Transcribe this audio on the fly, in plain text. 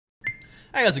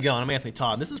Hey, how's it going? I'm Anthony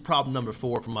Todd. This is problem number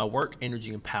 4 from my work,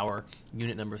 energy, and power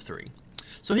unit number 3.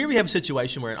 So here we have a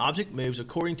situation where an object moves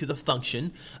according to the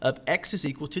function of x is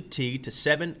equal to t to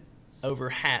 7 over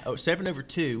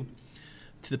 2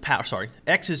 to the power,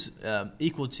 x is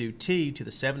equal to t to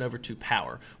the 7 over 2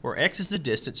 power, where x is the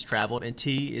distance traveled and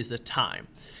t is the time.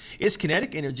 Its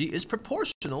kinetic energy is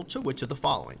proportional to which of the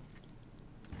following?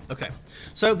 Okay,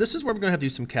 so this is where we're going to have to do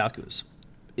some calculus.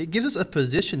 It gives us a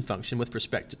position function with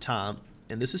respect to time,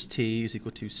 and this is t is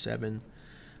equal to 7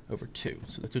 over 2.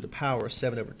 So to the power of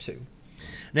 7 over 2.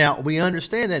 Now, we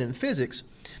understand that in physics,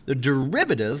 the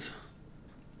derivative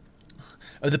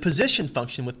of the position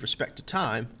function with respect to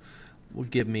time will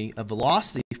give me a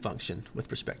velocity function with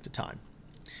respect to time.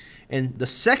 And the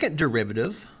second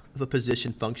derivative of a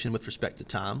position function with respect to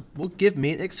time will give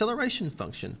me an acceleration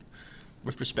function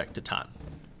with respect to time.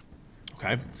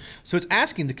 Okay, so it's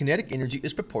asking the kinetic energy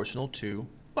is proportional to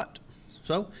what?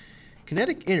 So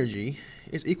kinetic energy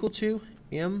is equal to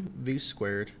mv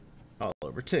squared all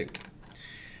over 2.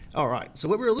 All right, so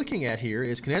what we're looking at here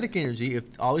is kinetic energy, if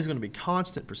always going to be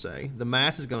constant per se, the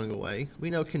mass is going away, we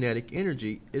know kinetic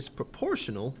energy is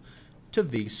proportional to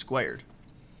v squared,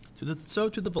 to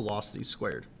the velocity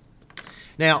squared.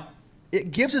 Now, it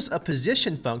gives us a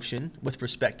position function with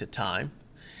respect to time,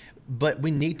 but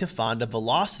we need to find a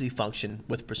velocity function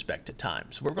with respect to time.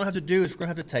 So what we're going to have to do is we're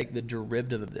going to have to take the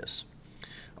derivative of this.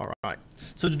 All right,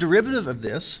 so the derivative of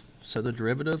this, the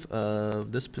derivative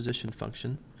of this position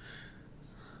function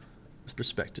with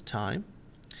respect to time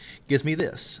gives me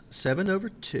this, 7 over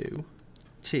 2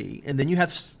 t, and then you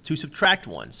have to subtract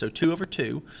 1, so 2 over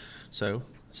 2, so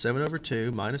 7 over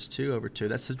 2 minus 2 over 2,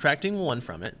 that's subtracting 1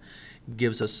 from it,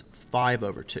 gives us 5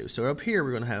 over 2. So up here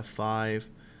we're going to have 5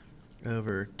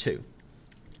 over 2.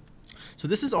 So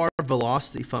this is our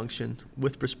velocity function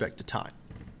with respect to time.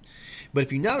 But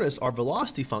if you notice, our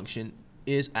velocity function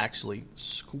is actually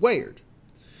squared.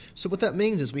 So what that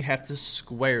means is we have to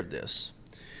square this.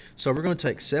 So we're going to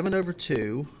take 7 over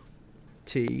 2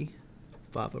 t,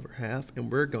 5 over half, and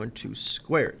we're going to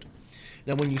square it.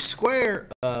 Now when you square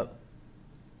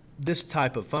this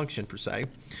type of function per se,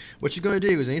 what you're going to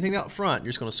do is anything out front,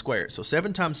 you're just going to square it. So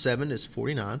 7 times 7 is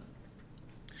 49.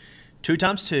 2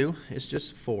 times 2 is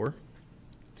just 4.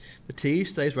 The t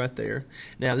stays right there.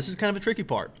 Now, this is kind of a tricky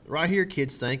part. Right here,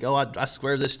 kids think, oh, I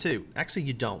square this too. Actually,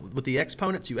 you don't. With the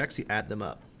exponents, you actually add them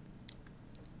up.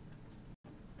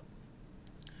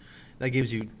 That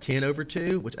gives you 10 over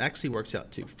 2, which actually works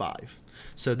out to 5.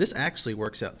 So this actually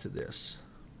works out to this.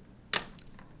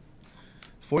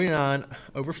 49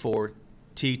 over 4,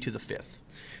 t to the 5th.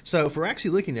 So if we're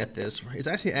actually looking at this, it's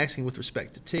actually asking with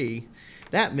respect to t.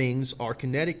 That means our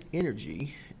kinetic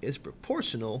energy is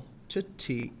proportional to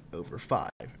t over 5.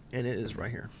 And it is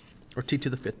right here. Or t to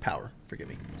the 5th power, forgive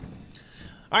me.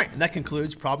 All right, and that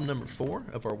concludes problem number 4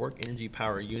 of our work energy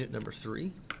power unit number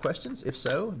 3. Questions? If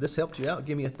so, if this helped you out,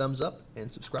 give me a thumbs up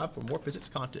and subscribe for more physics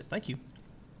content. Thank you.